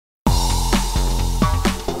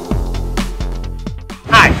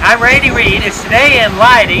I'm Reid. It's Today in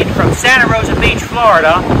Lighting from Santa Rosa Beach,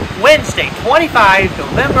 Florida, Wednesday, 25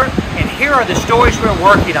 November, and here are the stories we're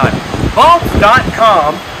working on.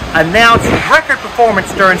 Bulbs.com announced record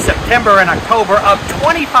performance during September and October, up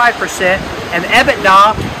 25%, and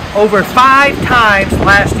EBITDA over 5 times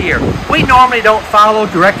last year. We normally don't follow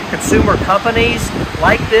direct-to-consumer companies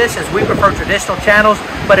like this, as we prefer traditional channels,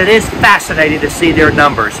 but it is fascinating to see their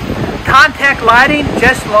numbers. ConTech Lighting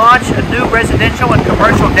just launched a new residential and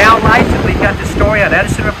commercial downlights, and we've got the story on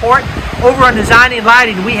Edison Report. Over on Designing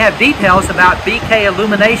Lighting, we have details about BK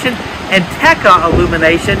Illumination and Teka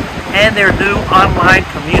Illumination and their new online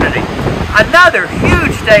community. Another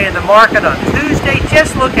huge day in the market on Tuesday.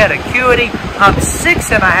 Just look at Acuity, up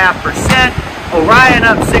 6.5%, Orion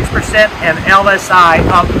up 6%, and LSI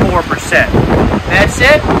up 4%. That's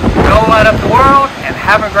it. Go light up the world and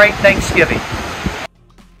have a great Thanksgiving.